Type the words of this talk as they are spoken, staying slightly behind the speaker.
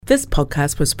This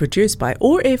podcast was produced by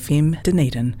OAR FM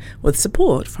Dunedin with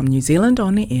support from New Zealand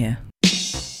On the Air.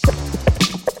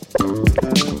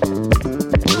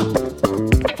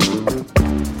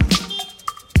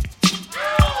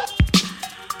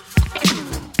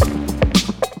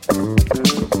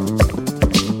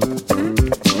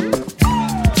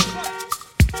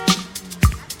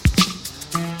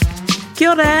 Kia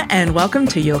ora and welcome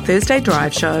to your Thursday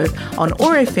Drive Show on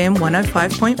OAR FM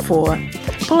 105.4.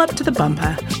 Pull up to the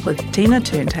bumper with Tina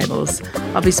Turntables.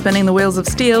 I'll be spinning the wheels of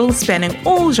steel, spanning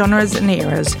all genres and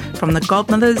eras, from the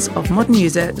godmothers of modern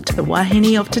music to the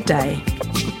wahine of today.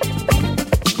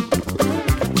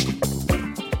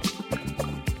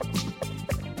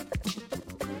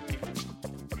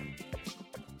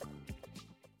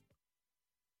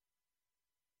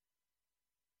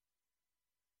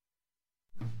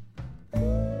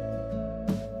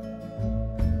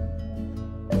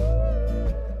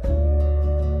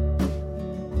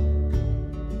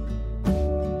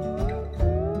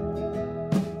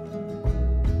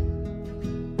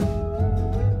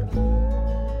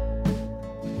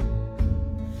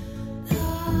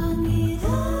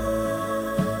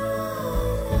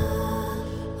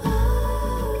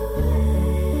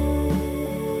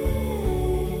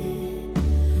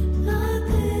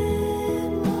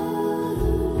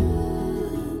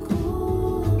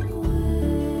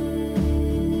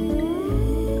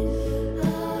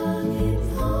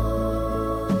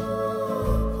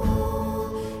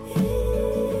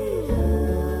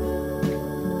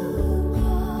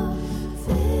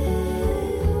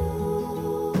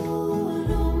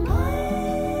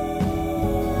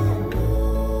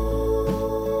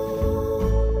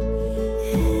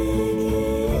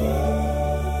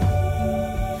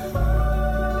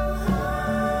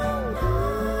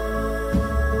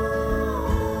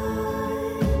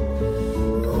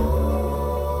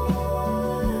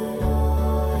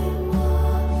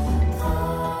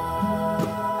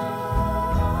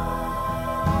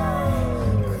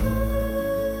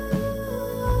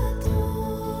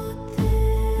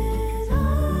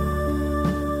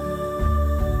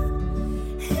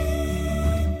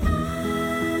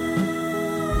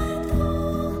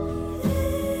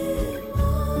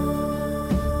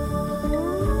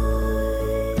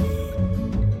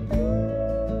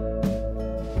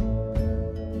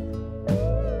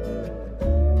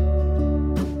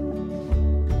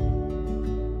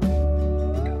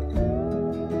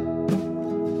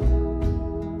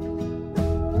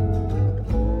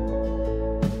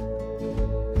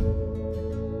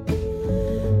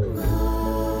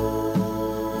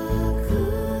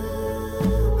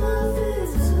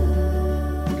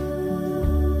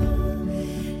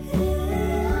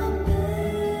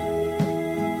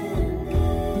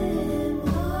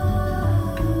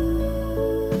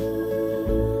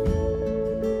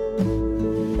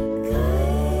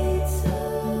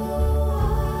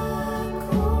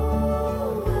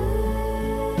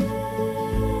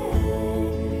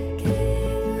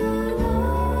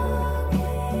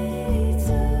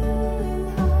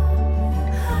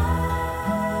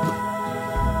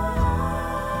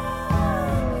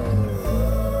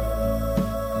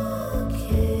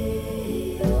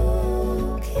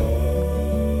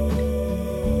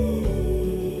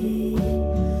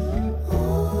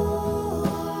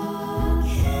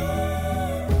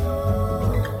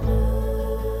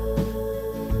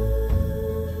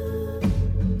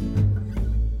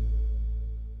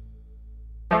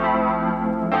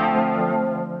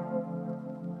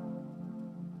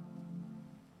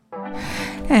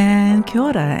 And kia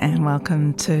ora and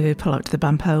welcome to Pull Up to the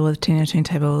Bumper with Tina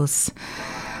Turntables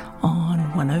on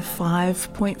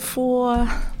 105.4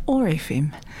 OAR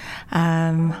FM.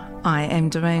 I am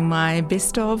doing my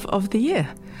best of the year.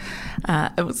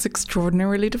 It was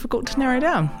extraordinarily difficult to narrow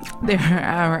down. There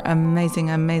are amazing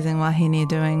wahine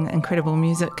doing incredible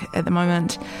music at the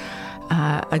moment.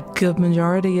 A good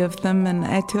majority of them in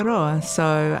Aotearoa.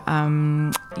 So,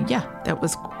 that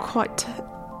was quite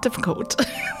difficult.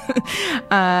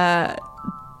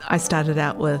 I started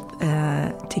out with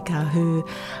Te Kaahu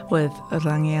with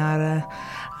Rangiara,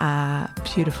 a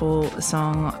beautiful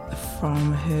song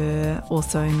from her,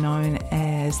 also known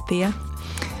as Thea,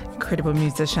 incredible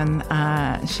musician.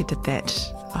 She did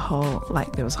that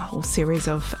there was a whole series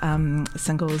of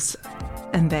singles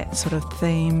in that sort of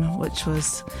theme, which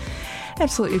was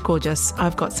absolutely gorgeous.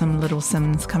 I've got some little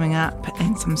Simz coming up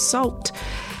and some SAULT,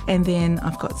 and then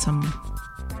I've got some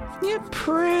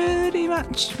pretty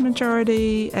much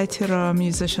majority Aotearoa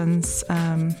musicians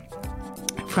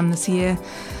from this year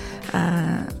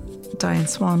Dianne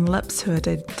Swann Lips, who I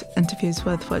did interviews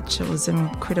with, which was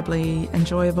incredibly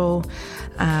enjoyable.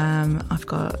 I've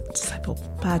got Disiple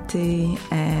Pati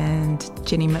and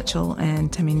Jenny Mitchell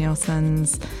and Tami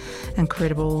Neilson's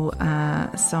incredible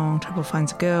song Trouble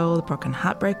Finds a Girl, the Broken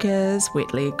Heartbreakers,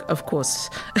 Wet Leg, of course.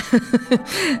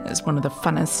 It's one of the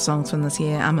funnest songs from this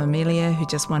year. Amamelia, who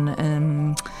just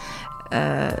won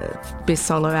Best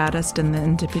Solo Artist in the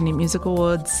Independent Music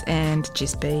Awards, and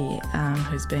JessB,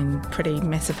 who's been pretty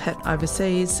massive hit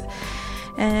overseas,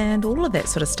 and all of that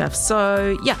sort of stuff.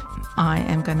 So yeah, I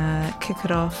am gonna kick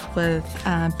it off with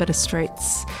Bitter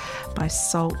Streets by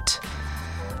SAULT.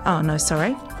 Oh no,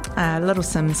 sorry, Little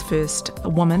Simz first,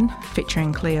 Woman,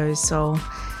 featuring Cleo Soul,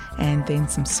 and then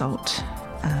some SAULT.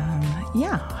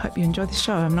 Yeah, hope you enjoy the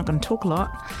show. I'm not going to talk a lot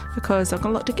because I've got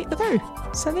a lot to get through.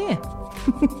 So there.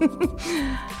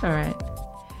 All right.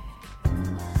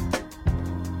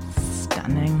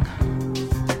 Stunning.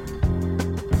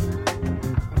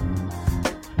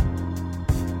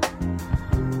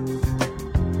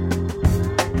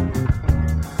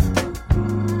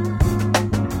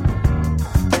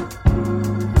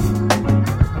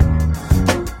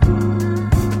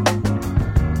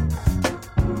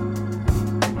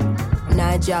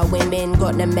 Women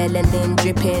got the melanin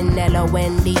dripping,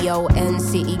 L-O-N-D-O-N,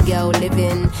 city girl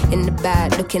living in the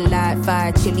back, looking like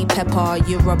fire chili pepper.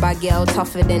 Yoruba girl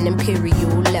tougher than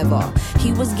imperial leather.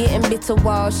 He was getting bitter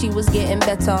while she was getting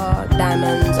better.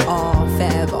 Diamonds are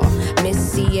forever. Miss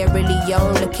Sierra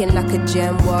Leone looking like a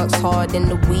gem, works hard in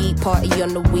the week, party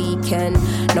on the weekend.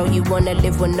 Know you wanna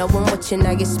live with no one watching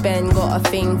how you spend. Got a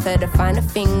thing for the finer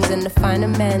things and the finer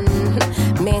men.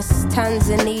 Miss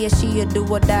Tanzania, she a do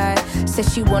or die. Says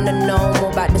she wanna know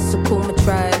more about the Sukuma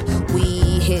tribe.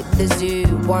 We hit the zoo,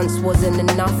 once wasn't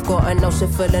enough. Got an ocean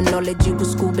full of knowledge, you could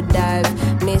scuba dive.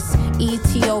 Miss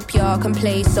Ethiopia can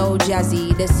play so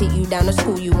jazzy, then sit you down to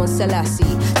school you on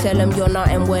Selassie. Tell them you're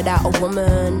nothing without a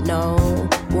woman, no.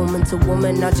 Woman to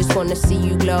woman, I just wanna see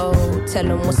you glow. Tell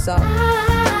them what's up. I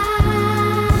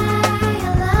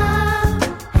love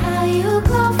how you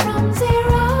go from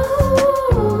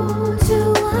 0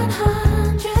 to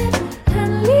 100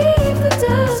 and leave the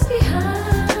dust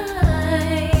behind.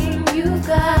 You've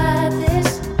got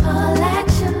this all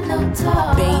action, no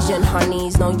talk. Bayesian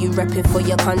honeys, know you repping for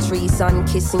your country. Sun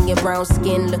kissing your brown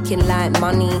skin, looking like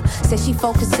money. Says she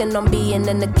focusing on being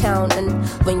an accountant.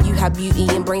 When you have beauty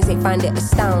and brains, they find it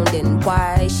astounding.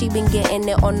 Why? She been getting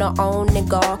it on her own,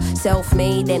 nigga.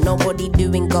 Self-made, ain't nobody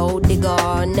doing gold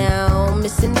digger. Now,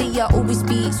 Miss India always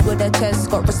speaks with her chest.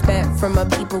 Got respect from her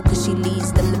people cause she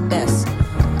leads them the best.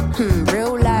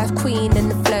 Real life queen in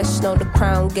the flesh. Know the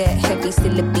crown get heavy,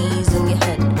 still the bees on your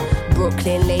head.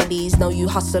 Brooklyn ladies, know you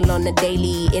hustle on the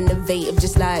daily. Innovative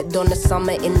just like Donna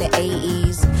Summer in the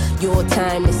 80s. Your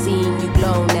time is seeing you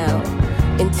glow now.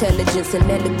 Intelligence and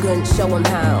elegance, show 'em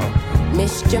how.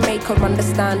 Miss Jamaica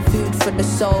understand food for the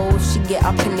soul. She get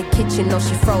up in the kitchen or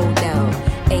she throw down.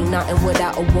 Ain't nothing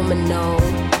without a woman, no.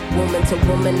 Woman to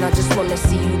woman, I just wanna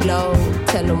see you glow.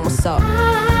 Tell 'em what's up.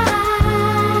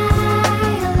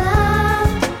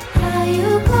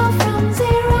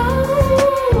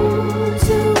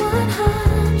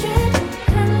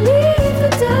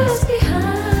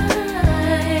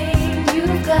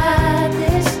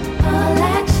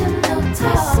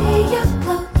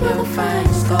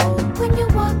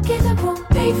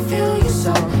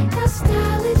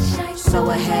 So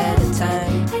ahead of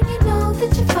time, and you know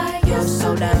that you fight. You're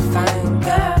so damn fine,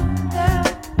 girl.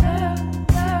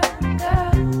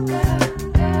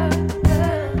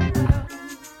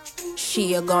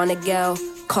 She a gonna girl,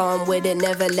 calm with it,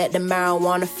 never let the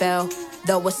marijuana fail.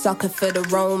 Though a sucker for the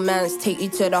romance, take you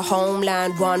to the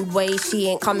homeland. One way, she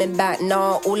ain't coming back,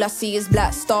 nah. All I see is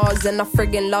black stars and I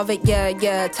friggin' love it, yeah,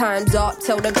 yeah. Time's up,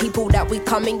 tell the people that we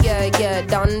coming, yeah, yeah.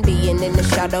 Done being in the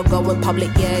shadow, going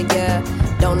public, yeah, yeah.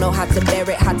 Don't know how to bear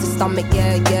it, how to stomach,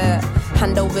 yeah, yeah.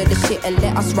 Hand over the shit and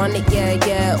let us run it, yeah,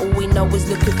 yeah. All we know is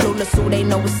looking clueless, all they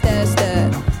know is stare.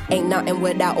 Ain't nothing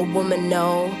without a woman,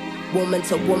 no. Woman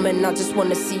to woman, I just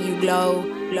wanna see you glow,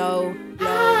 glow,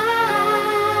 glow.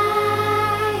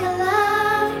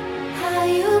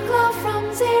 You go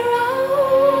from 0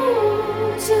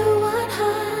 to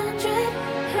 100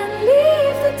 and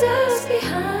leave the dust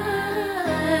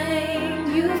behind.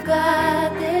 You've got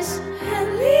this and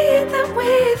lead them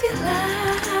with your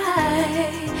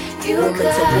life. You woman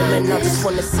got to woman, I just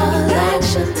wanna see you glow.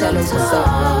 Tell us what's up.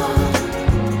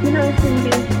 You know,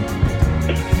 Cindy,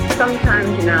 sometimes,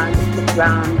 you know, I just look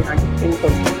around and I just think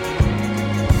of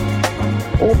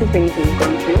all the things we've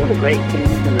gone through, all the great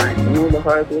things in life and all the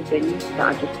horrible things that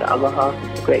are just the other half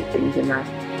of the great things in life.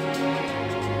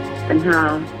 And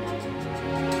how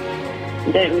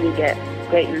You don't really get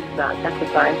greatness without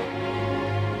sacrifice.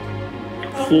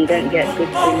 You don't get good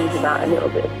things without a little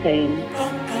bit of pain.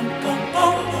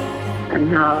 And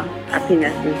how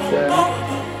happiness is the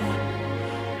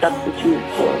substitute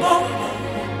for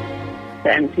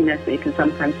the emptiness that you can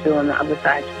sometimes feel on the other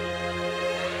side.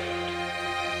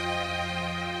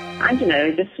 And you know,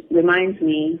 it just reminds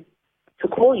me to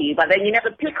call you, but then you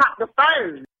never pick up the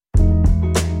phone.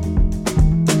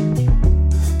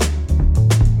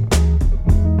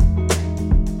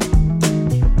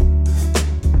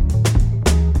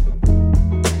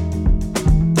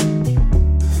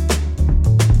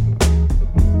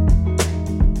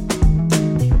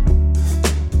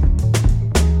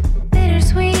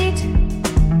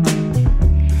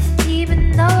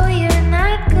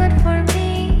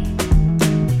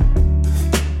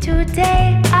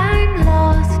 Today I'm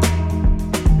lost.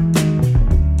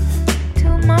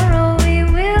 Tomorrow we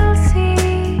will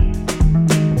see.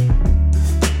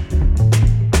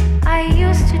 I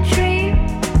used to dream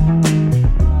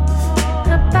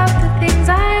about the things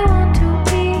I want to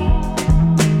be,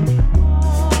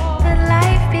 but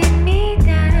life beat me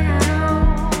down.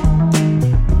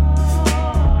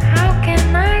 How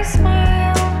can I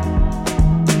smile?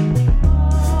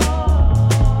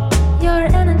 Your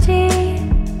energy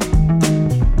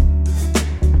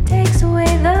takes away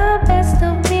the best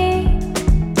of me.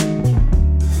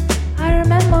 I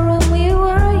remember when we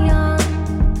were young,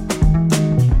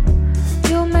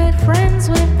 you made friends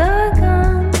with the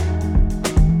gun.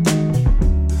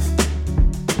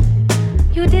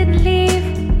 You didn't leave,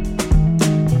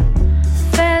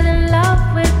 fell in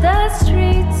love with the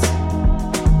streets.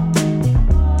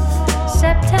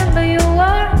 September you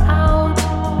were out,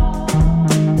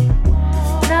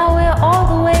 now we're all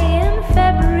the way in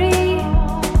February.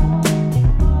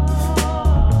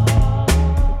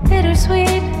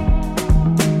 Bittersweet,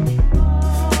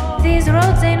 these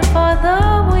roads ain't for the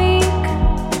weak.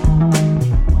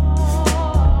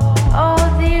 Oh,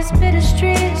 these bitter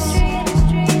streets,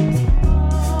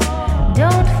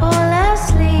 don't fall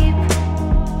asleep.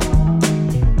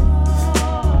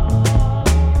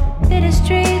 Bitter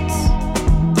streets,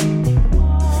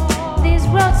 these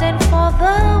roads ain't for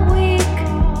the weak.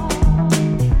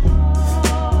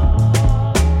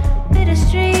 Bitter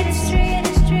streets,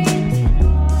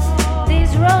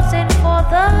 these roads ain't for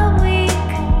the weak.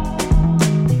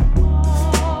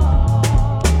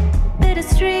 Bitter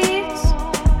streets,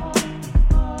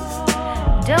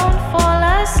 don't fall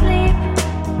asleep.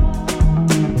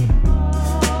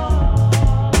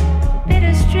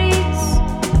 Bitter streets,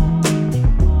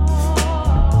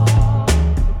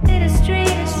 bitter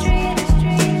streets,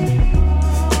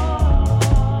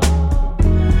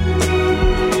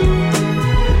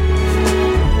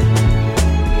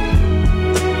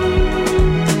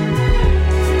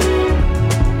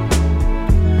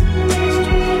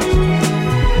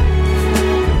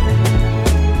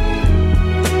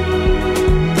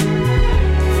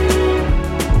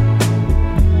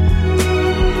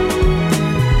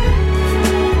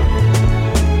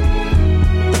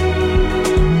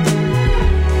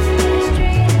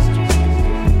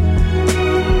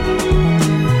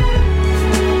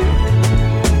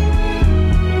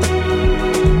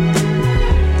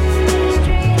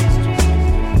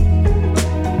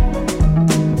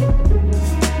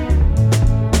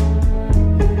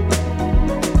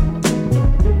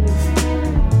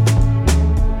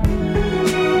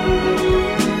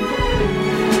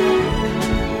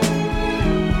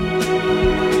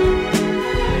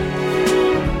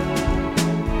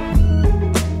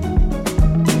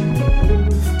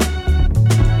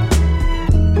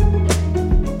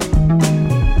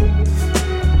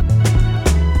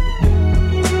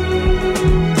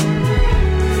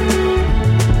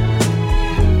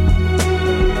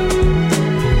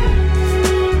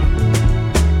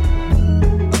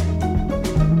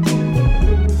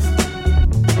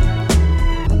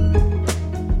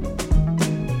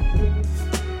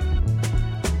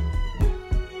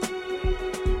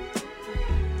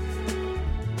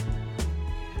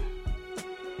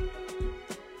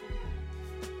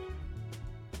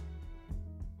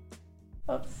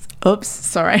 Oops,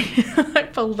 sorry. I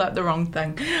pulled up the wrong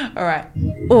thing. All right.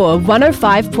 Or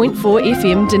 105.4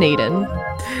 FM Dunedin.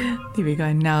 There we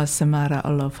go. Now Samara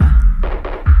Alofa.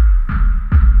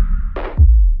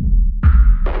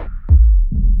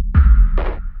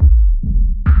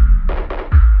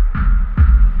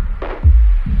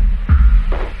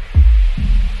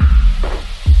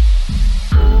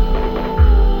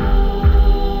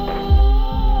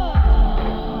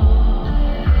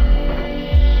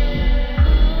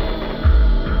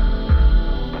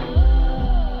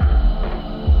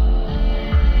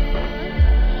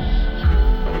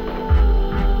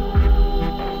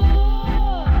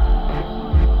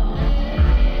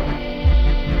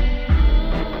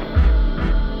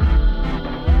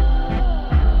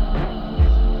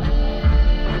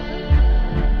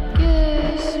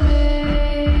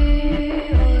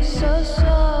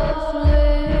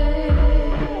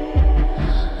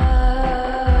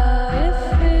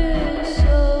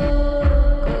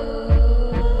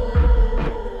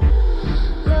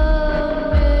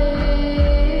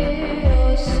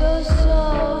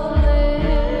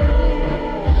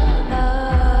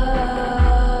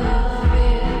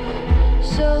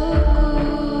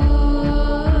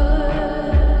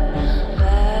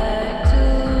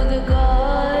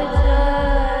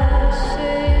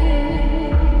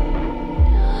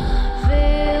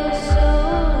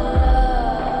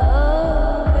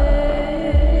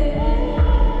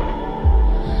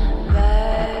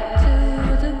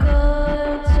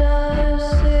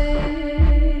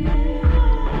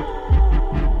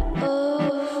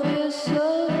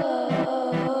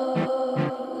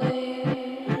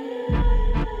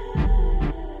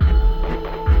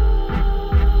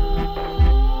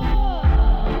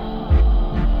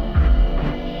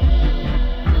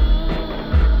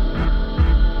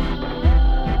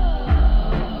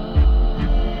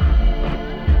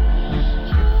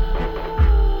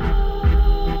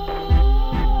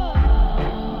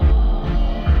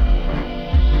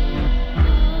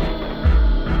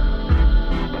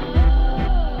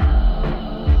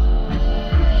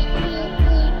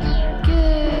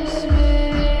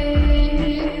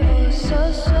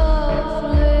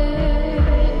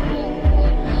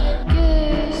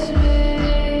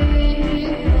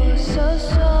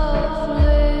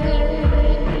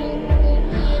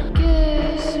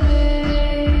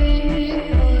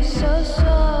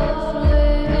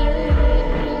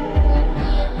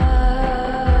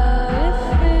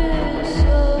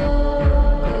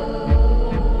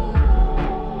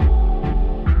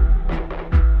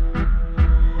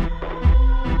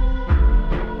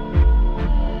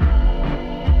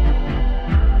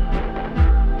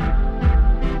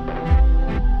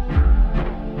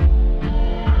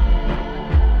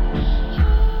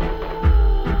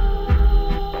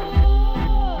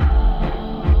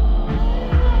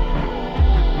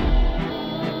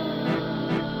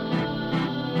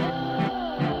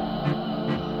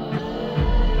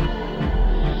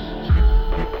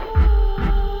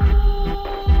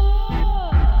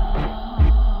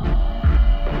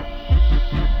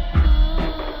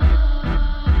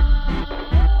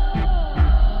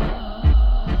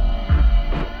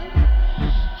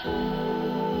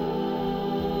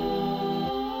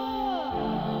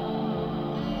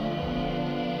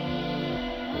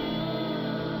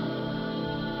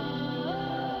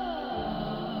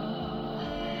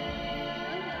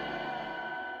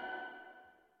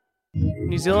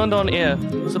 New Zealand on Air,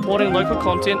 supporting local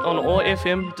content on OAR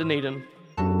FM Dunedin.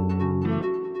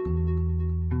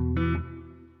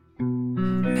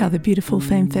 Now the beautiful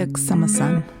Fanfickk Summer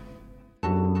Sun.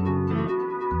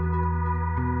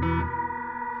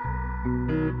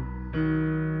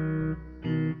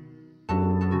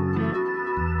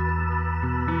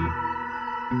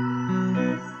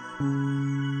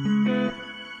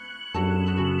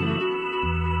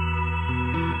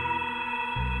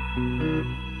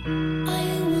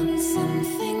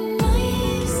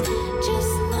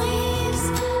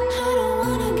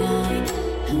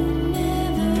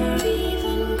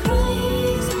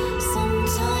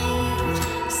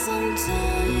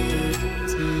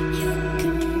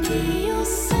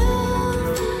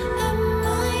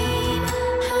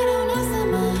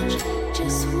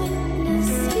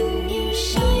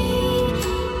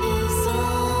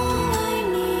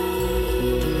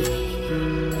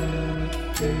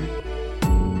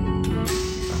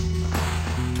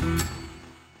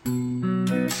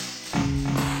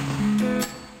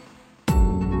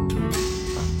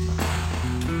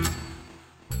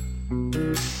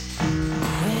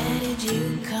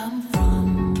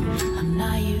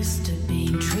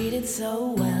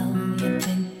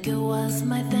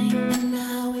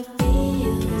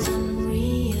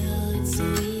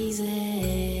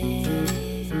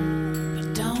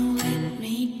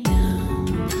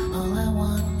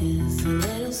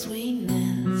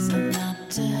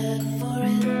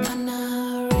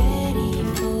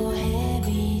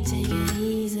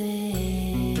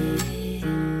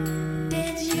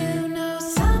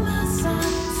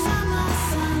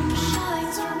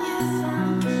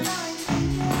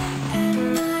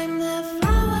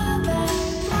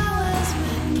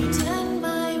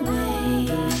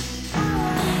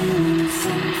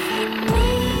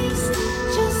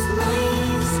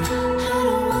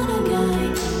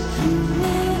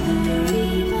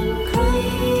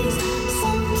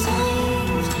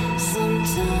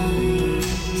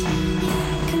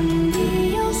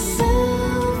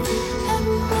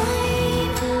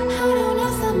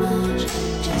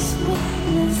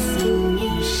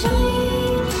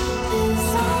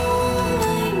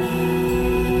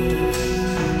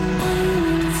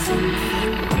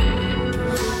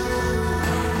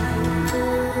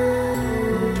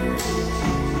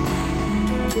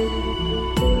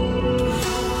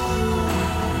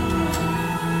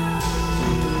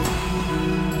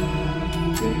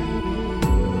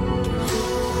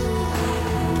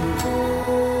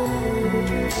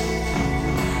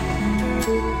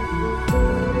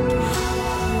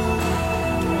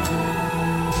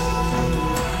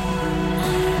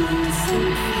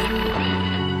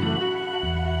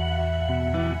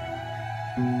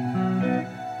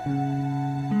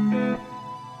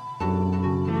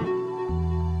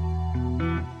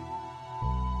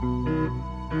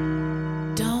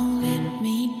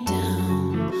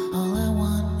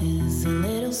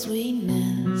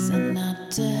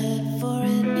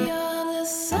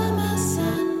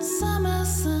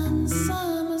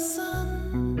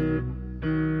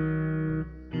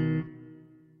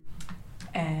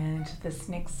 This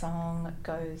next song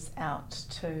goes out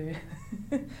to...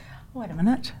 Wait a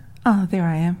minute. Oh, there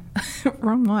I am.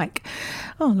 Wrong mic.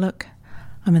 Oh, look.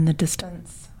 I'm in the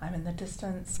distance.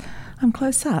 I'm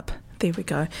close up. There we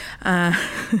go.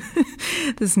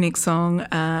 This next song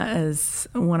is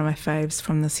one of my faves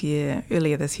from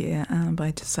earlier this year,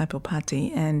 by Disiple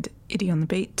Pati and Eddie on the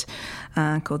Beat,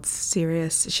 called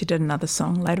Serious. She did another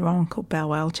song later on called Bow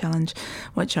Wow Challenge,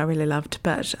 which I really loved,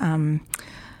 but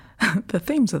the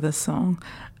themes of this song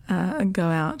go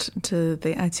out to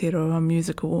the Aotearoa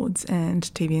Music Awards and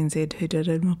TVNZ, who did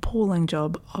an appalling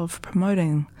job of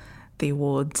promoting the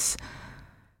awards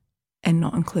and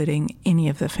not including any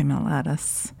of the female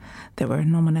artists that were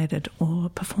nominated or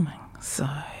performing. So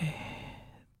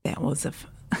that was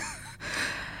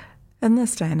in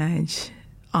this day and age,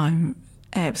 I'm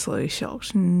absolutely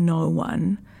shocked. No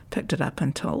one picked it up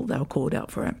until they were called out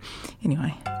for it.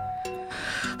 Anyway.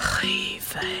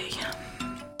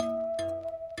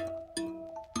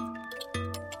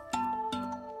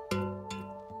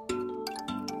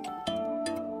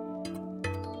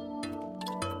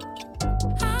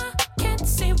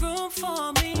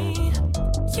 For me,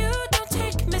 you don't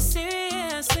take me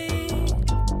seriously.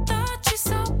 Thought you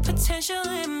saw potential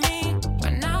in me,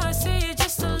 but now I see you're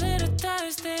just a little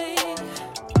thirsty.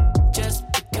 Just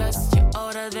because you're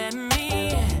older than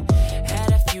me,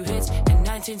 had a few hits in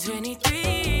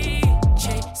 1923,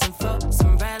 chasing for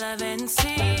some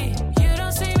relevancy. You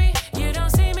don't see me,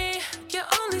 you're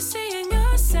only seeing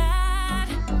your side.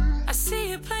 I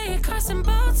see you play across on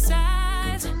both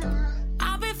sides.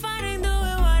 I'll be fighting, doing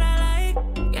what I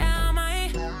like. Yeah, I'm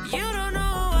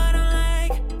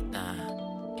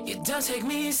don't take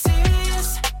me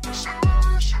serious.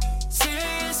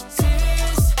 Serious,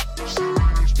 serious.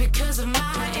 Because of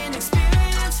my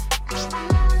inexperience.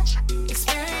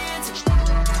 Experience.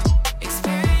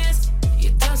 Experience.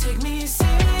 You don't take me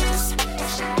serious.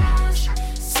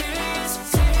 Serious,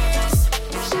 serious.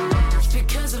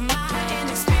 Because of my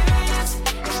inexperience.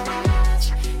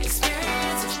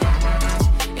 Experience.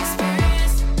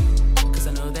 Experience. Cause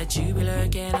I know that you be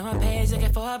lurking on my page,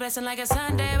 looking for a blessing like a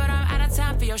Sunday, but I'm out of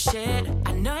time for your shit.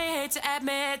 I know you hate to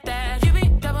admit that you be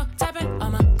double tapping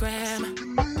on my gram.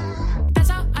 That's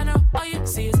how I know all you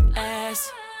see is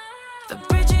less. The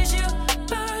bridges you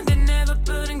burned and never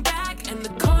putting back, and the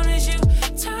corners you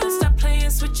turn, stop playing,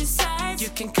 switching sides. You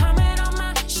can comment on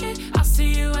my shit, I'll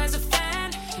see you as a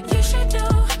fan. You should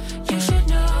know, you should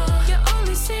know. You're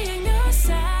only seeing your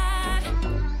side.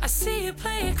 I see you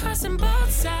playing, crossing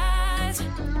both sides.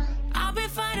 I'll be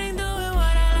fighting, doing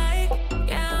what I like.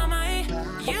 Yeah, I might.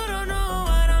 You don't know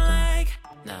what I like.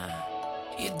 Nah,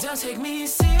 you don't take me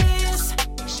serious.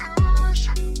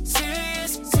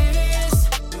 Serious, serious.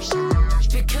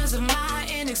 Because of my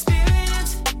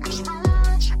inexperience.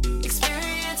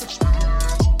 Experience.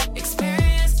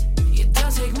 Experience. You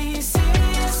don't take me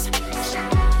serious.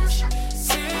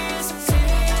 Serious,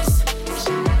 serious.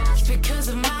 Because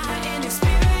of my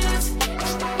inexperience.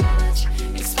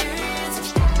 Experience.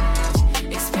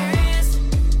 Experience.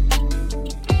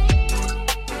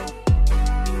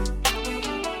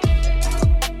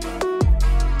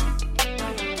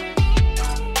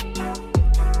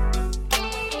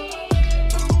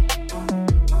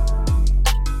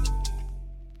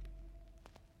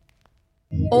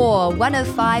 Or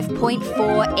 105.4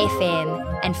 FM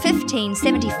and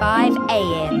 1575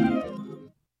 AM.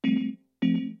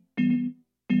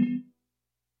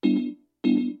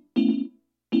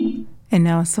 And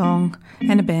now a song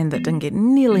and a band that didn't get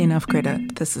nearly enough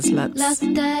credit. This is Lips. Luck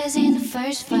dies in the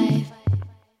first fight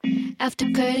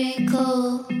after curtain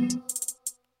call.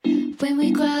 When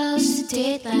we crossed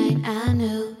the deadline, I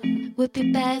knew we'd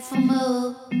be back for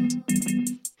more.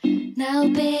 Now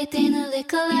bathed in a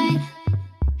liquor line,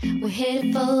 we're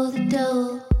headed for the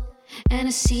door. And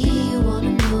I see you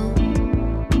wanna know,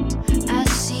 I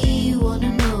see you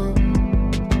wanna know,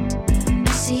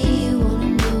 I see you wanna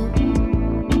know,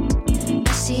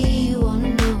 I see you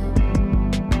wanna know.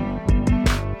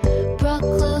 Brought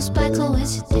close by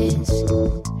coincidence,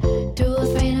 through a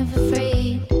friend of a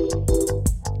friend.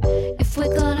 If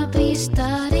we're gonna be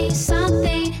starting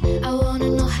something, I wanna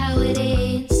know how it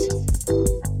ends.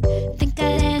 Think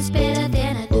I dance better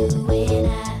than I do when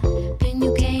I pin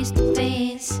you against the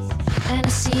fence. And I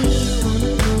see you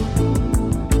wanna know,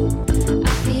 I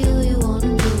feel you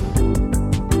wanna know,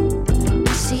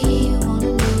 I see you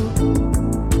wanna know,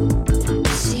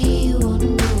 I see you wanna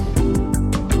know.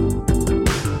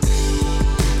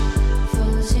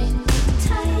 Frozen in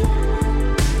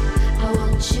time, I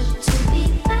want you to be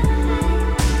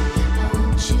mine, I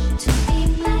want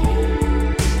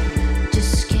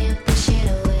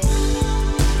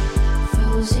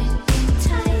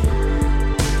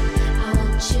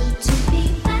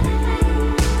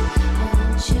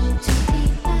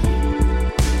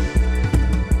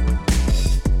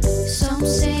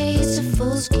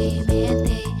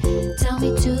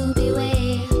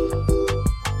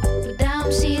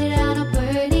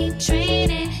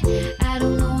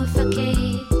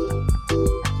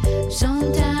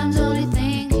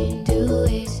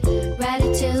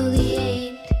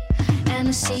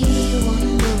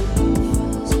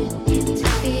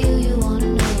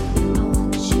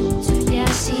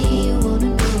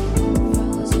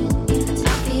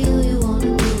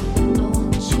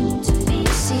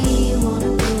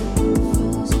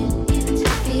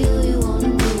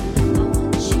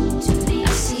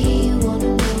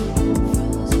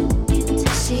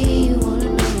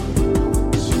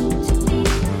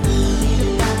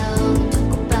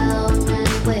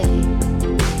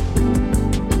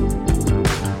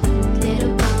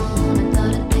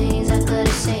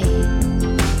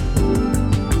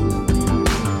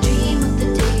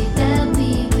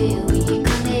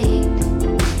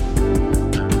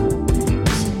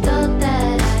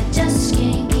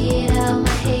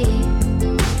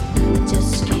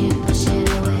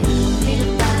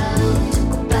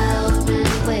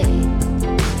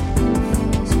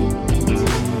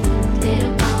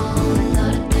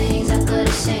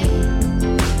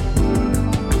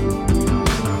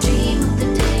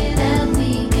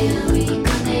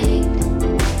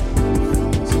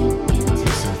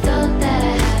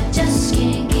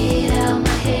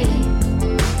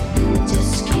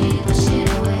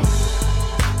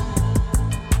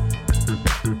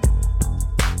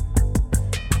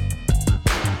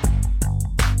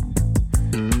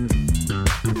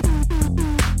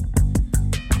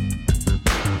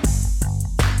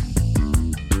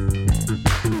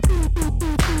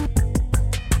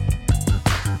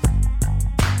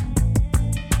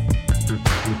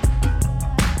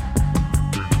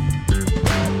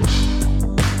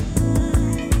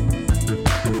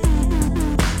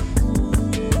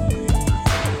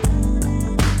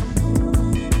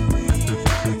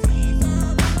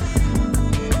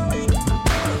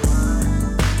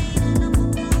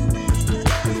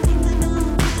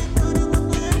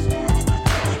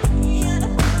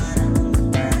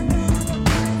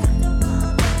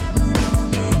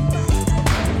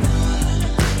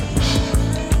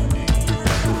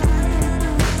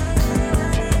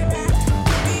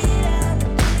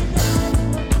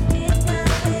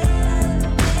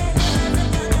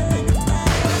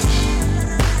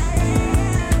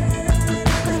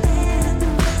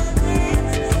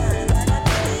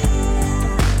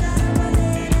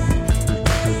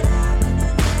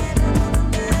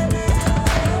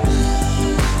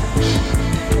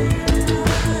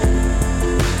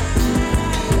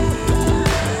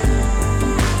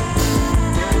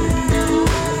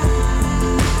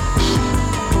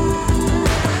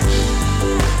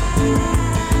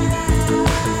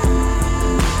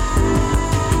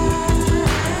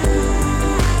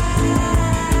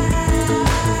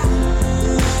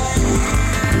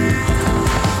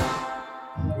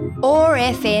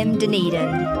FM Dunedin.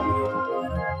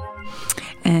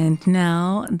 And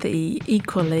now the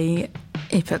equally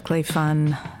epically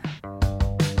fun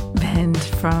band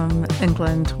from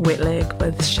England, Wet Leg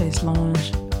with Chaise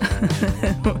Lounge.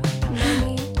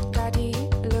 Mommy, Daddy,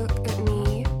 look at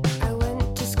me. I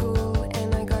went to school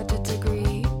and I got a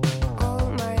degree.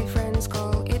 All my friends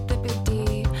call it the big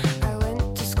D. I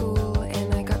went to school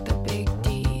and I got the big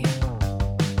D.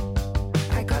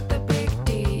 I got the big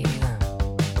D.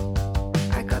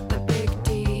 I got the big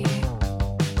D.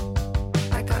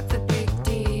 I got the big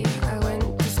D. I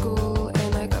went to school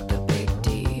and I got the big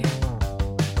D.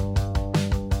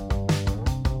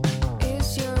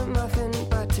 Is your muffin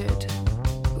buttered?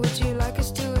 Would you like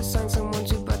us to assign someone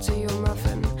to butter your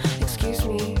muffin? Excuse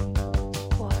me.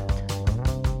 What?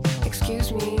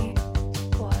 Excuse me.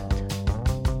 What?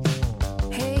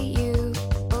 Hey you,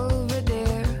 over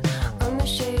there, on the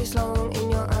chaise longue in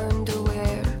your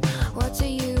underwear. What are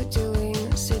you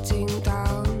doing sitting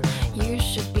down? You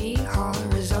should be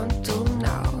horizontal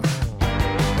now.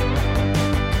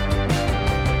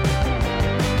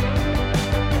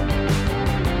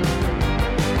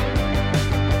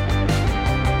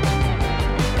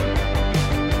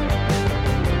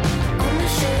 On the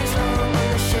chaise longue, on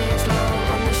the chaise longue,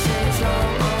 on the chaise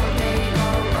longue, all day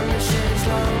long. On the chaise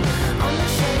longue, on the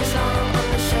chaise longue, on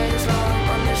the chaise longue,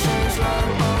 on the chaise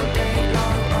longue, all day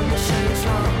long. On the chaise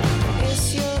longue. Is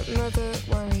your mother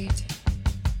worried?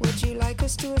 Would you like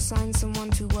us to assign someone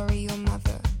to worry your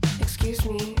mother? Excuse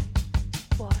me.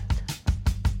 What?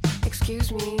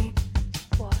 Excuse me.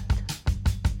 What?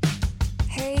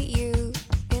 Hey you,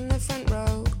 in the front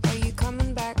row, are you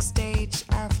coming backstage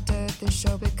after the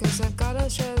show? Because I've got a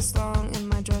chaise longue in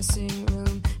my dressing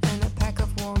room and a pack of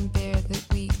warm beer that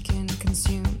we can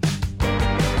consume.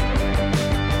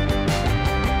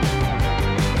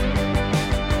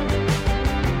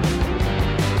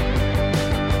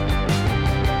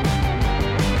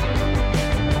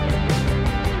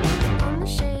 On the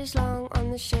chaise longue,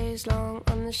 on the chaise longue,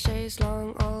 on the chaise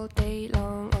longue, all day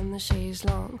long. On the chaise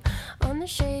longue, on the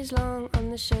chaise longue, on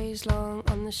the chaise longue,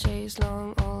 on the chaise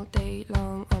longue, all day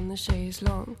long. On the chaise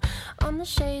longue, on the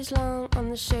chaise longue, on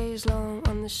the chaise longue,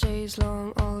 on the chaise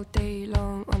longue, all day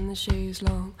long. On the chaise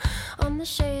longue, on the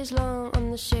chaise longue,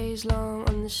 on the chaise longue,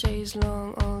 on the chaise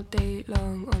longue, all day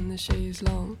long. On the chaise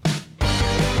longue.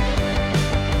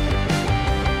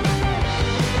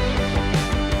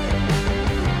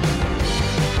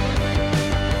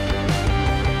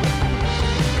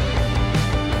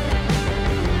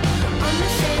 On the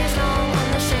chaise longue,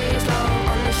 on the chaise longue,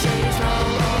 on the chaise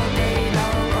longue, all day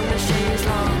long. On the chaise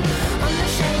longue, on the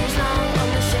chaise longue, on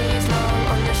the chaise longue,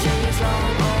 on the chaise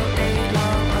longue, all day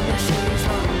long. On the chaise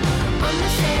longue, on the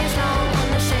chaise longue, on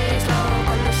the chaise longue,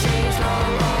 on the chaise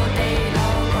longue, all day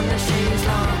long. On the chaise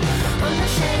longue, on the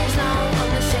chaise longue, on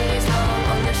the chaise longue,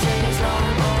 on the chaise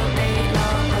longue, all day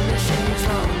long. On the chaise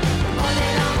longue, all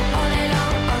day long, all day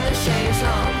long, on the chaise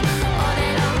longue, all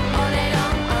day long, all day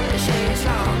long, on the chaise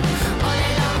longue. All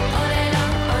day long, all day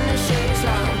long, on the chaise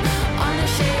longue, on the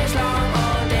chaise longue,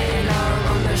 all day long,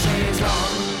 on the chaise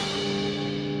longue.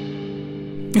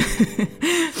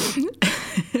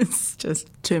 It's just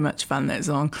too much fun, that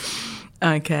song.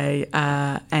 Okay,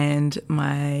 and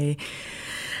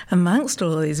amongst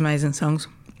all of these amazing songs,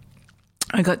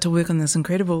 I got to work on this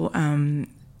incredible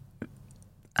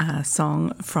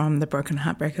song from the Broken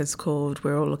Heartbreakers called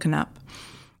We're All Looking Up.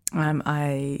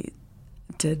 I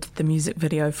did the music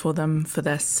video for them for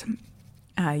this,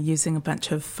 using a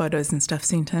bunch of photos and stuff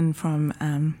sent in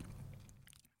from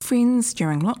friends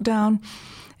during lockdown.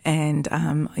 And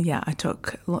I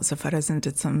took lots of photos and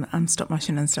did some stop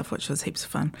motion and stuff, which was heaps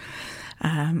of fun.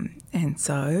 And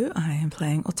so I am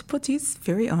playing Aotearoa's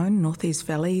very own, Northeast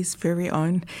Valley's very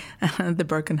own, the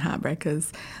Broken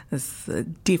Heartbreakers. This is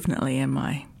definitely in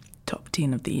my top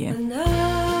 10 of the year. And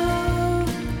now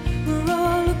we're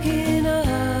all looking up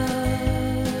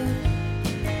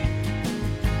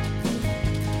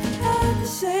at the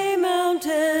same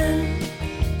mountain.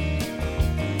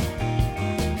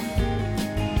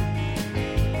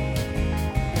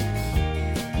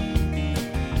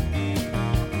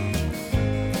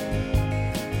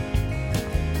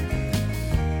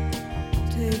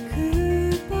 Take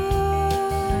goodbye.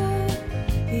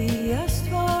 He asked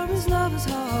for his lover's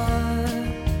heart.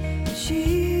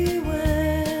 She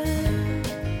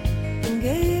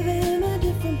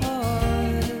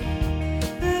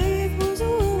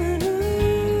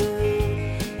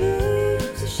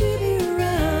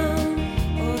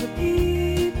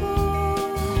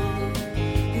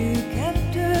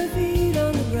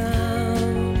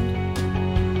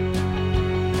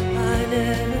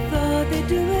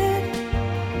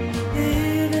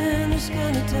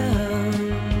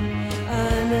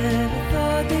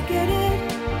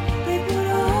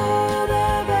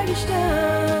baggage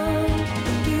down.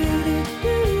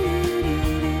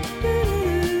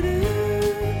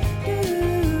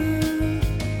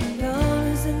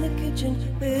 Donna's in the kitchen,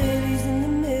 Billy's in the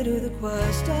middle, the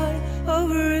choir started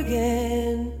over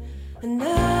again. And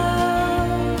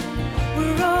now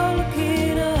we're all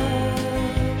looking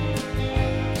up.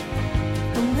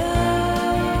 And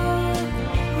now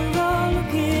we're all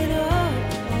looking up.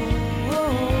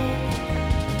 Oh.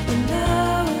 And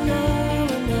now,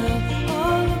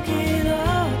 all looking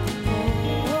up.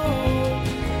 Oh.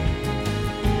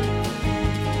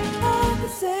 Up the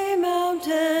same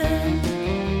mountain.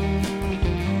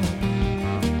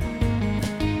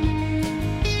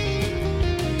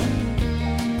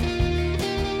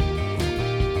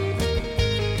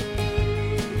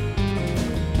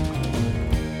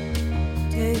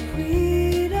 Take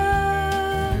Rita,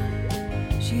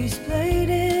 she's played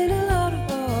in a lot of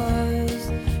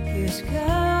bars, kissed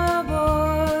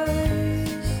cowboys,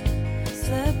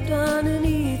 slept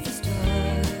underneath the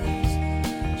stars.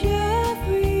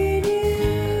 Jeffrey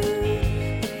knew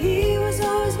that he was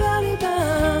always valley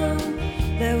bound.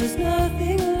 There was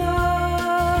nothing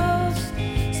lost,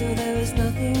 so there was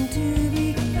nothing to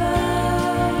be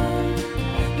found.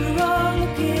 We're all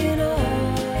looking up.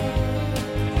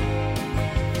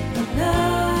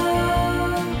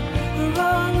 Now we're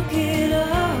all looking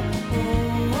up.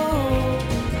 Oh.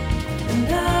 And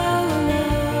now,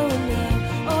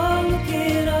 all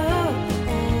looking up.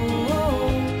 Oh.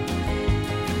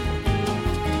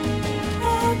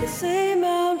 At the same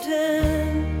mountain,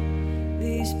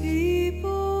 these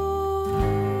people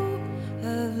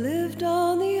have lived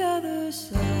on the other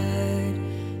side.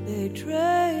 They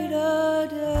trade a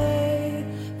day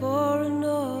for a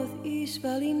northeast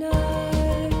valley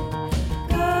night.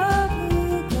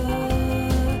 Kapuka,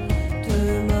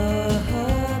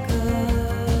 Termahaka,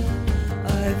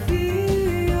 I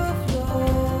feel your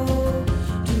flow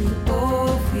to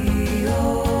Orfeo.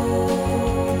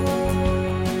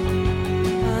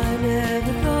 I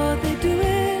never thought they'd do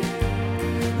it,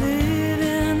 live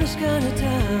in this kind of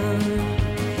town.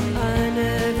 I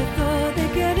never thought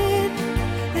they'd get it,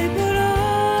 they put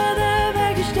all their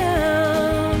baggage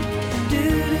down.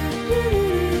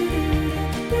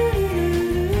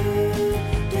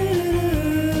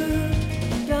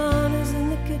 Donna's in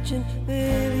the kitchen,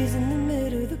 Billy's in the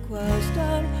middle, the choir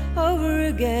started over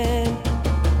again.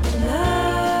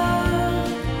 Now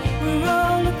we're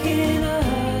all looking up.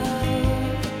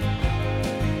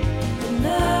 And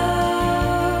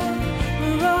now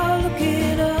we're all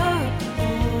looking up.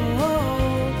 Oh.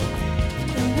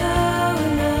 And now,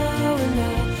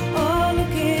 all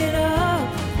looking up.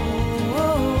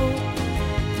 Oh.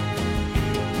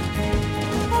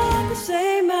 At the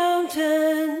same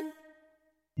mountain.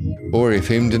 Or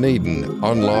FM Dunedin,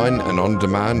 online and on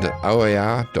demand at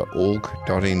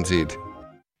oar.org.nz.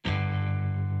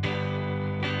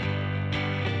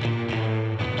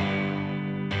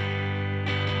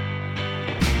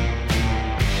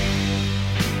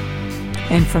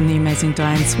 And from the amazing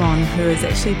Dianne Swann, who is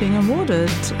actually being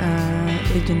awarded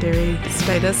legendary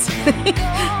status.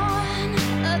 Gone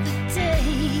are the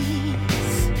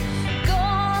days,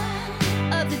 gone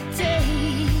are the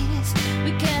days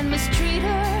we can mistreat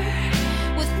her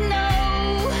with no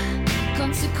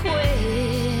consequence.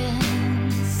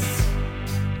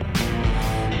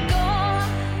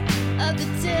 Gone are the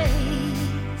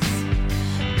days,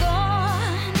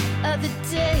 gone are the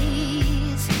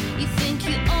days you think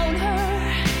you own her,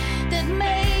 that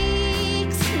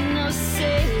makes no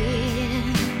sense.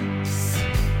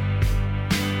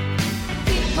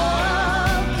 People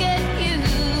get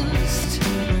used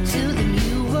to the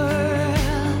new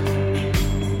world.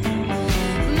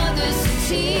 Mother's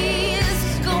tears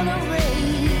gonna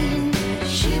rain,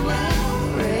 she will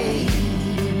rain.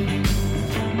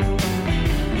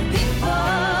 People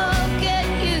get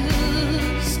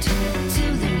used to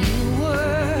the new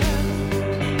world.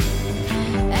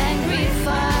 Angry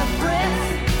fire breath,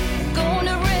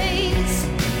 gonna raise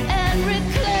and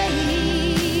reclaim.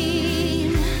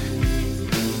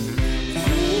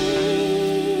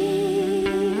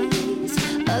 These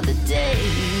are the days.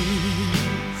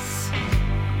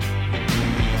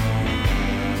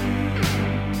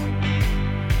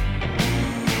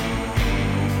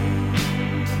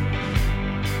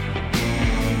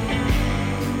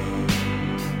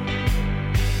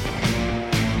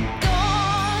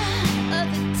 Gone are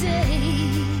the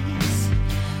days,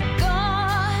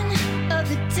 gone are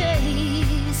the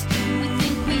days we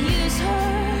think we use her,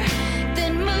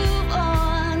 then move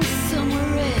on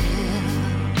somewhere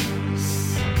else.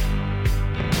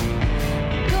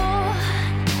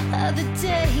 Gone are the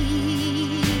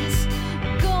days,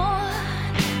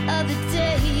 gone are the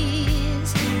days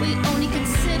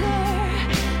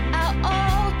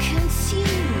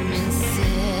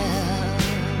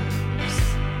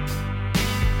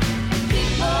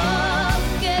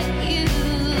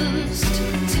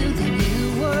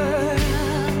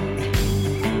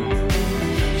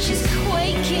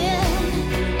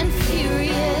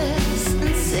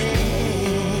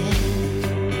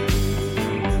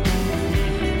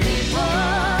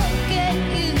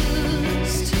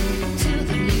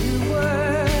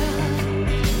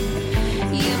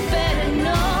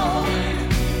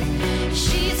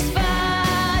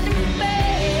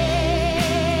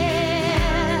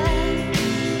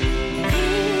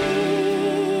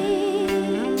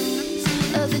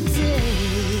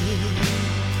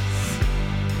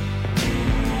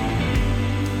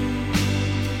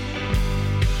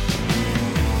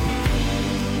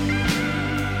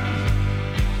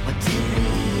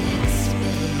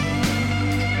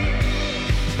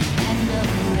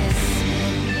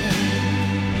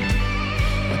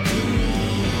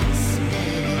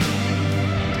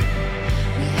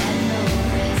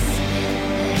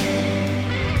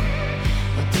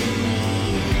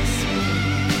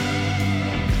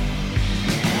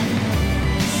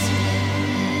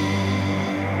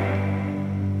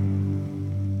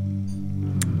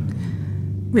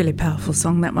Really powerful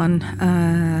song, that one.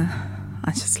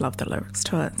 I just love the lyrics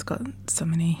to it. It's got so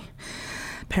many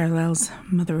parallels,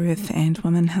 Mother Earth and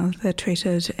women, how they're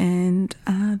treated. And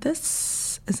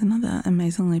this is another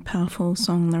amazingly powerful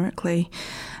song lyrically.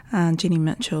 Jenny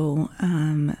Mitchell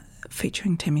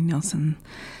featuring Tami Neilson,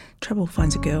 Trouble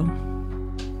Finds a Girl.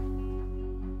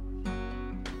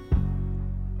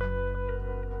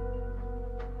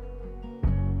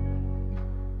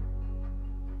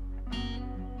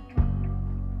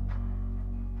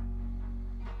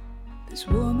 This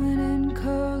woman in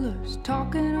colors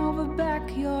talking over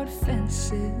backyard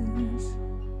fences,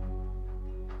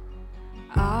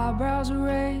 eyebrows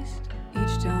raised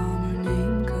each time her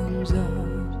name comes up,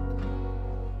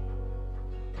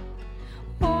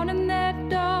 warning their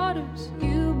daughters,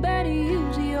 you better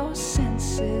use your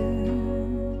senses,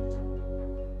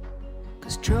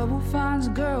 'cause trouble finds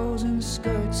girls in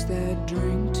skirts that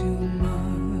drink too much.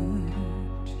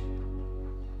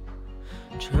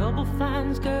 Trouble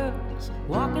finds girls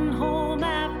walking home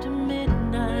after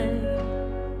midnight.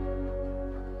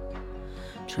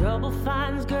 Trouble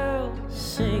finds girls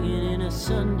singing in a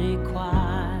Sunday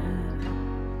choir.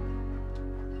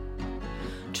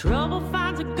 Trouble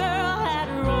finds a girl at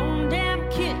her own damn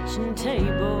kitchen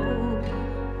table.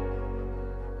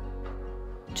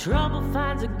 Trouble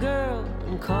finds a girl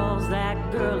and calls that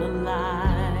girl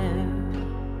alive.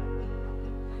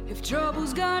 If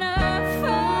trouble's gonna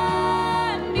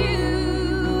find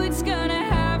you, it's gonna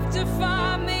have to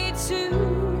find me too.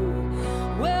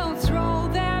 We'll throw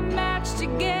that match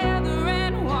together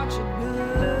and watch it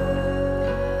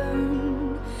burn.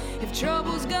 If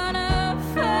trouble's gonna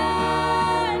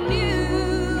find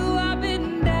you, I've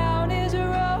been down his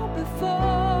road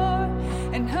before,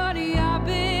 and honey, I've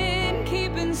been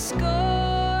keeping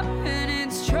score, and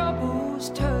it's trouble's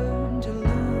turn to lose.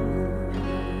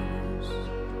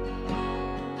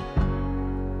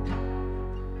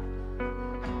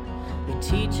 We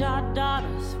teach our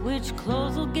daughters which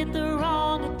clothes will get the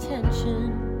wrong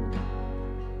attention,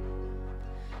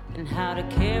 and how to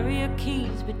carry her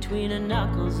keys between her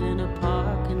knuckles in a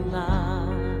parking lot.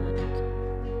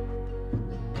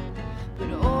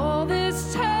 But all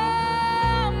this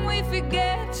time we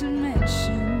forget to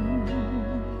mention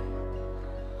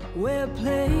we're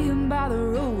playing by the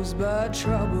rules, but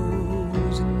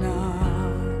trouble's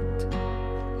not.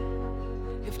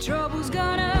 If trouble's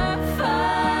gonna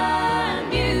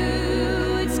find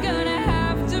you, it's gonna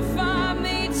have to find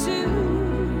me too.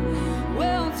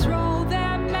 We'll throw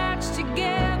that match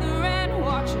together and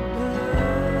watch it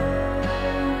burn.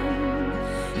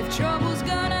 If trouble's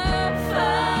gonna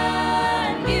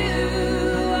find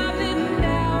you, I've been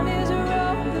down his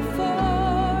road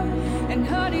before, and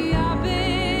honey, I've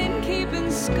been keeping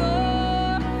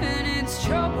score, and it's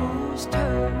trouble's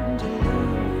turn to lose.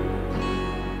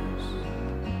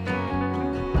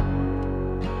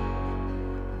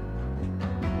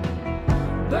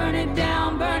 Burn it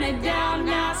down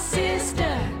now,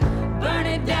 sister. Burn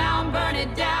it down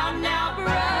now,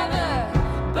 brother.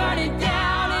 Burn it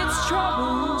down, it's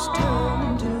trouble's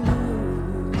turn to lose.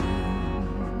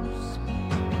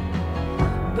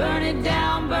 Burn it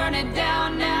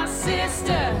down now,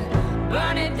 sister.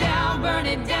 Burn it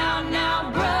down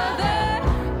now, brother.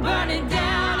 Burn it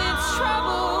down, it's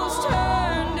trouble's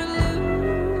turn to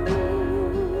lose.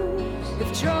 If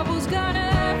trouble's gonna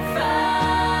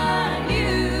find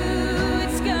you,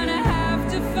 it's gonna have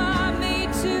to find me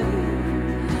too.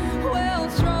 We'll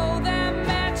throw that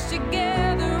match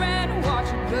together and watch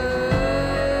it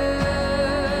burn.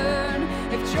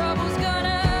 If trouble's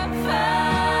gonna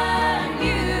find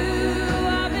you,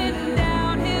 I've been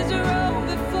down his road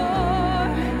before,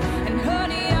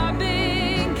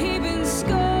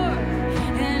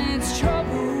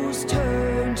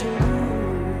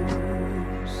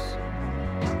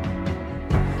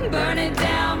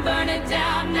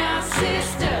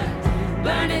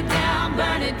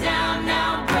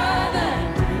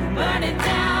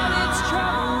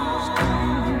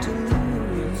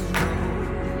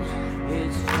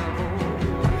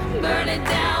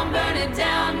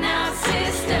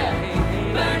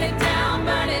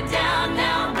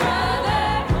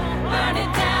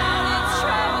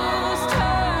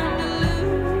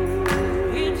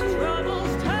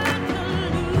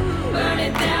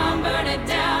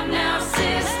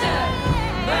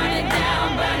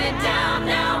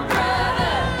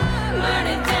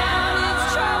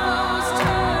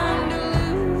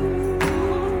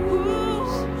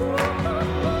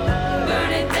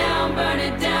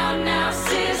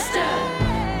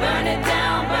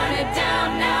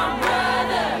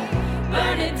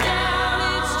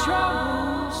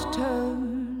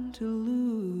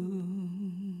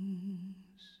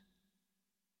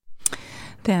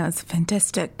 That was a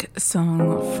fantastic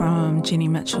song from Jenny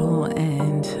Mitchell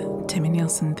and Tami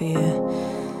Neilson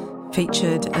there,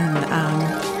 featured in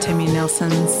Tami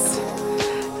Neilson's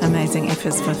amazing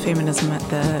efforts for feminism at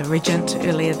the Regent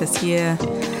earlier this year.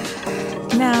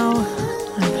 Now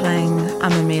I'm playing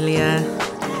Amamelia,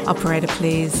 Operator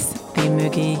Please, the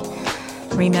imugi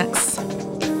remix.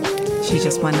 She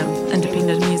just won an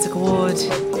Independent Music Award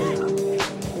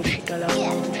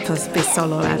for Best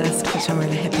Solo Artist, which I'm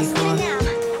really happy for.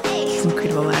 She's an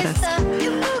incredible artist.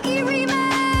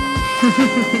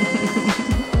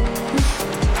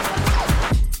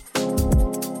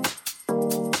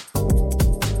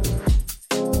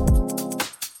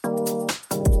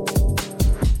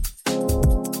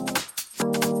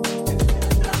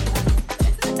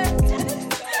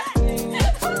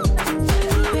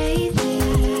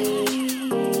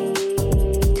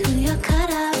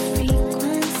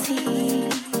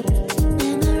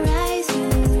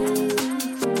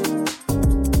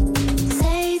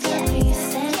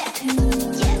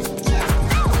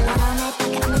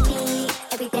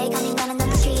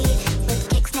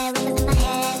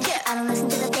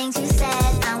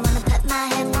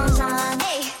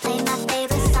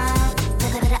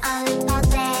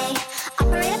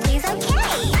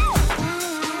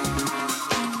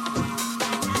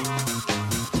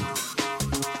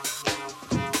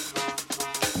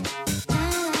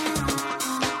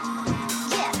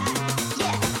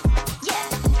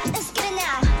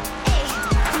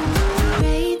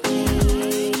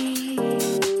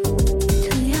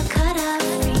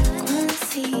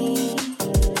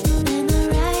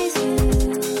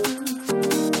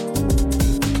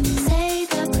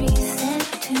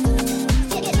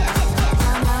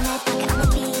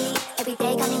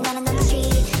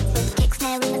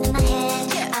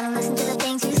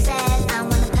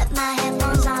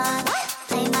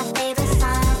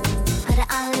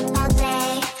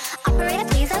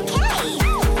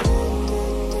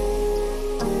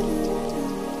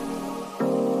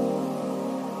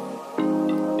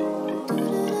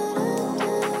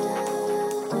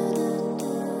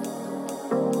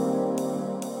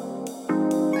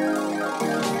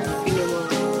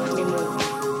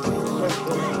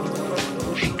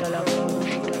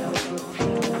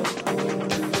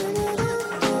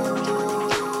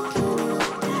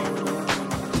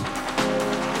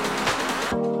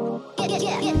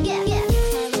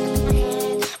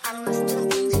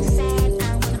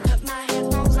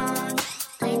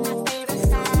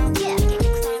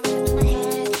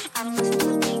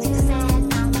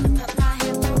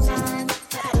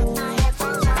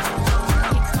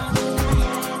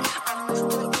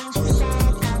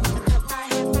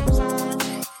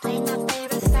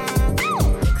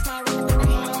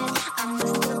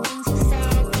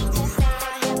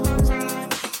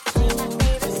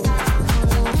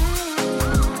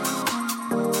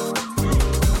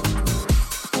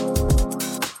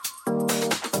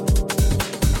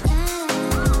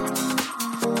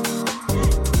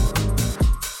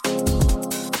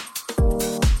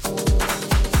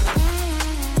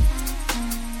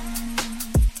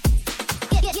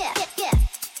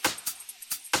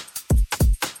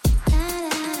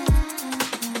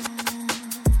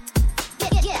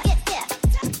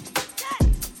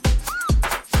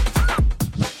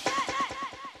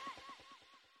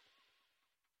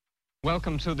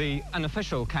 Welcome to the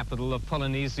unofficial capital of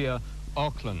Polynesia,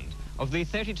 Auckland. Of the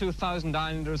 32,000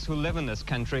 islanders who live in this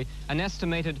country, an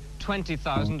estimated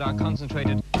 20,000 are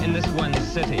concentrated in this one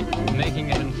city, making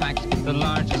it, in fact, the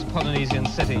largest Polynesian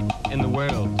city in the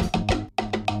world.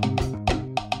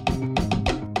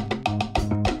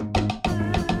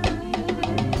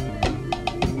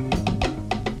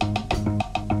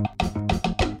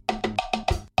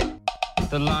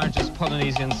 The largest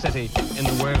Polynesian city in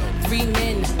the world. 3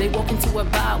 men, they walk into a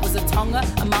bar. Was a Tonga,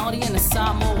 a Maori and a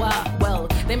Samoa. Well,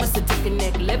 they must have taken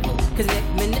neck level, cause next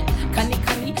minute, kani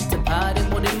to pardon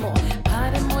more than more.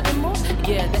 Pardon more than more?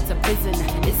 Yeah, that's a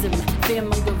prison-ism,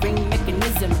 fear-mongering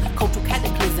mechanism, cultural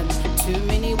cataclysm. Too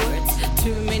many words,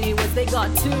 they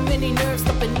got too many nerves.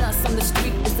 Stopping us on the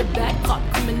street is a bad cop,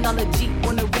 criminology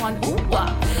 101, hoo-wah.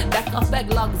 Back off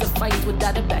backlogs of fights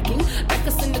without a backing. Back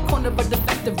us in the corner of the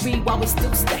factory while we're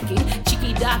still stacking.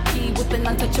 Cheeky-docky with an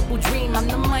untouchable dream. I'm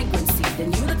the migrant seed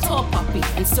and you the tall poppy.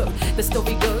 And so the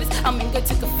story goes, I'm in go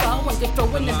take a fall and get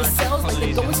thrown into the cells like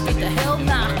they're going straight to hell.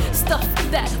 Nah, stuff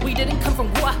that we didn't come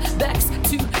from backs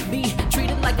to be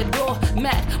treated like a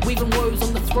doormat. Weaving words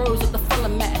on the throws of the fuller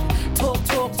mat.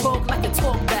 Talk like a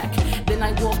talk back. Then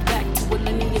I walk back to a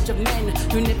lineage of men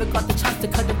who never got the chance to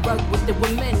cut a rug with the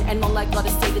women. And all I gotta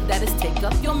say to that is take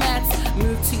up your mats,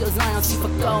 move to your Zion, see for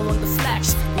go on the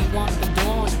slacks. We want the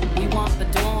dawn, we want the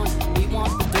dawn, we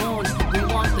want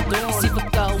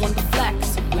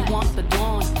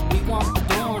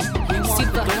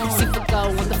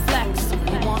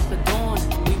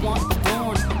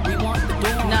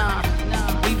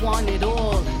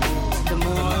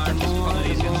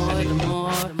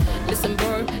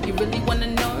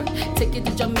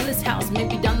this house,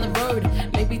 maybe down the road,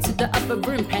 maybe to the upper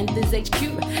room, Panthers HQ,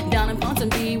 down in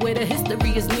Ponsonby where the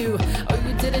history is new. Oh,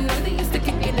 you didn't know they used to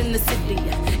kick it in the city.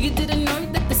 You didn't know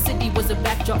that the city was a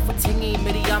backdrop for Tingy,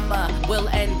 Miriama, Will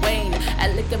and Wayne.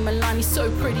 Alec and Milani, so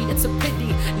pretty, it's a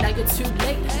pity. Now you're too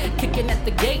late, kicking at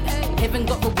the gate. Heaven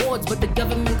got rewards, but the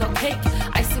government got cake.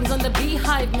 Icing's on the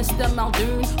beehive, Mr.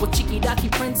 Muldoon. With Cheeky Ducky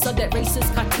Prince of that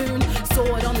racist cartoon.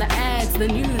 Saw it on the ads, the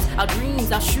news, our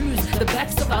dreams, our shoes, the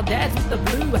backs of our dads with the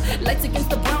blue. Lights against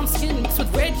the brown skin mixed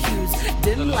with red hues.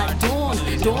 Dim like dawn,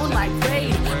 dawn like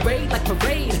raid, raid like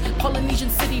parade. Polynesian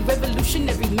city,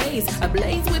 revolutionary maze,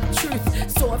 ablaze with truth.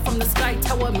 Saw it from the sky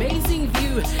tower, amazing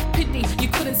view. Pity, you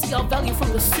couldn't see our value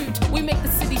from the suit. We make the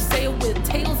city sail with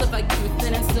tales of our youth,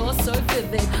 and it's all so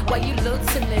vivid. Why you look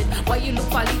timid? Why you look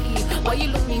fali'i? Why you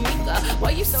look mimika?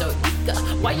 Why you so eager?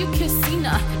 Why you kiss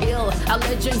Cena? Ill, our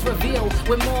legends reveal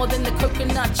we're more than the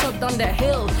coconut chugged on the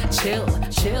hill. Chill,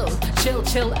 chill, chill,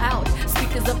 chill out.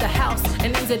 Speakers of the house,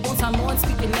 and NZ wants our more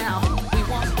speaking now. We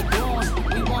want the dawn,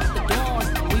 we want the dawn,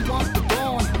 we want the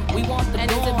dawn, we want the dawn.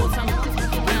 And NZ wants our more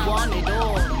speaking now. We want it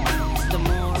all. The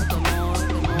more, the more,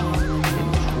 the more. It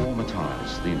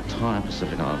traumatised the entire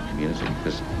Pacific Island community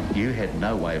because you had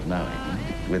no way of knowing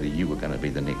whether you were going to be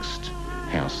the next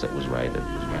house that was raided.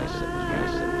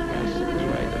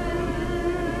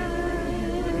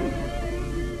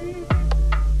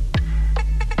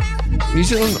 New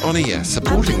Zealand On Air,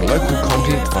 supporting local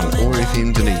content on OAR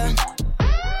FM Dunedin.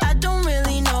 I don't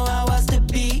really know how else to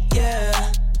be,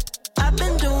 yeah. I've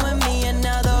been doing me and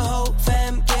now the whole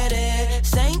fam get it.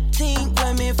 Same team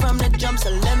with me from the jump, so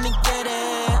let me get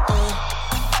it.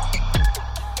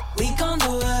 We gon'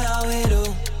 do it how we do.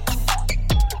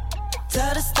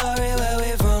 Tell the story where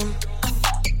we from.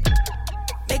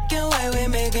 Making way, we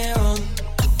making room.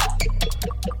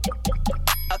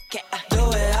 Okay, do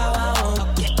it how I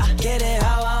want. Get it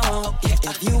how I want.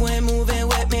 If you ain't moving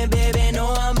with me, baby,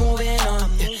 know I'm moving on.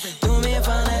 Do me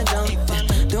from the jump.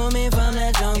 Do me from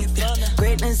the jump.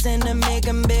 Greatness in the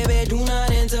making, baby, do not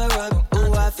interrupt.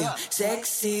 Ooh, I feel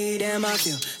sexy, damn, I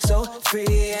feel so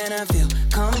free, and I feel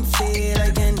comfy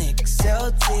like an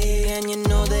XLT. And you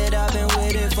know that I've been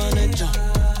waiting from the jump.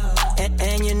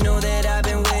 And you know that I've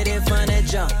been waiting from the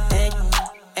jump.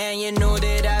 And you know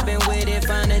that I've been waiting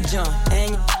from the jump.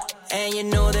 And you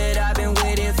know that I've been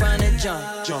waiting from the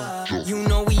jump. You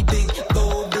know we big,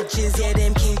 bold bitches, yeah,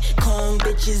 them King Kong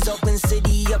bitches. Open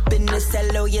city up in the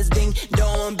cello, yes, ding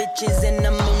dong bitches. And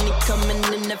I'm only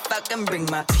coming in if I can bring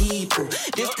my people.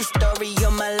 This the story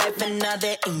of my life and now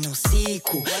there ain't no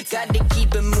sequel. Gotta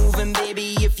keep it moving,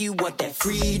 baby, if you want that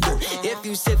freedom. If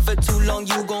you sit for too long,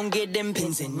 you gon' get them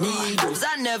pins and needles.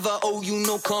 I never owe you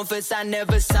no comforts, I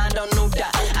never signed on no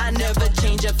dot. I never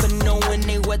change up for no one,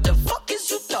 they what the fuck is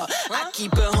you thought? I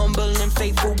keep it humble and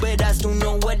faithful, but I still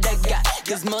know what I got.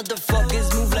 Cause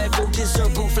motherfuckers move like roaches,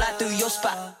 circle, fly through your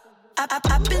spot.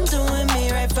 I've been doing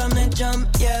me right from the jump,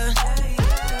 yeah.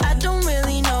 I don't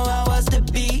really know how else to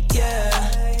be, yeah.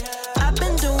 I've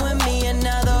been doing me and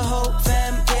now the whole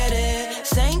fam get it.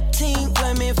 Same team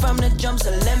with me from the jump,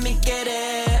 so let me get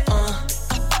it.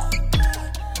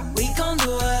 We gon'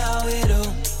 do it how we do.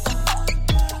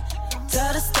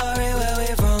 Tell the story where we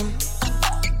from.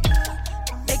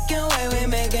 Making way, we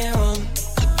making room.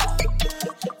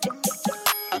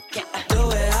 Okay,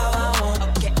 do it how I want.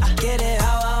 Okay, get it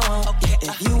how I want. Okay,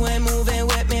 if you ain't moving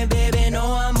with me, baby,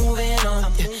 know I'm moving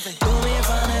on. Do me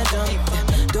from the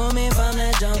jump. Do me from the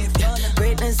jump.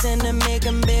 Greatness in the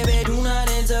making, baby, do not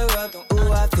interrupt.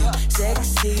 Ooh, I feel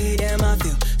sexy, damn, I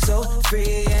feel so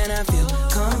free, and I feel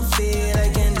comfy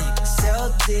like an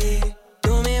XLT.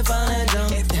 Do me from the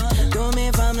jump. Do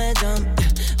me from the jump.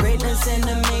 Greatness in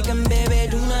the making, baby,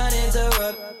 do not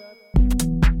interrupt.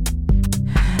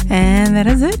 And that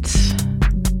is it.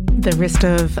 The rest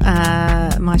of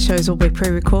my shows will be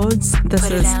pre-records. This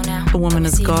is A Woman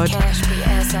is God.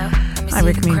 I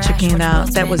recommend checking it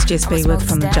out. That was JessB with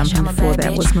From the Jump, and before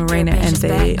that was Marina and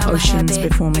the Oceans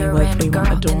Before Me with We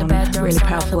Want the Dawn. Really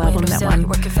powerful album, that one.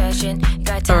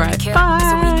 Alright,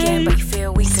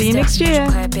 bye! See you next year.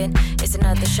 It's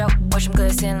another show. Watch them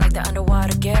glisten like the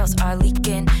underwater girls are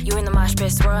leaking. You in the mosh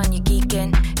pit swirling, you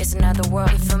geeking. It's another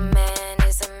world. If a man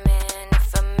is a man,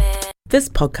 if a man. This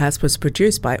podcast was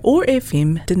produced by OAR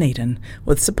FM Dunedin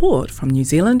with support from New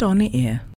Zealand On Air.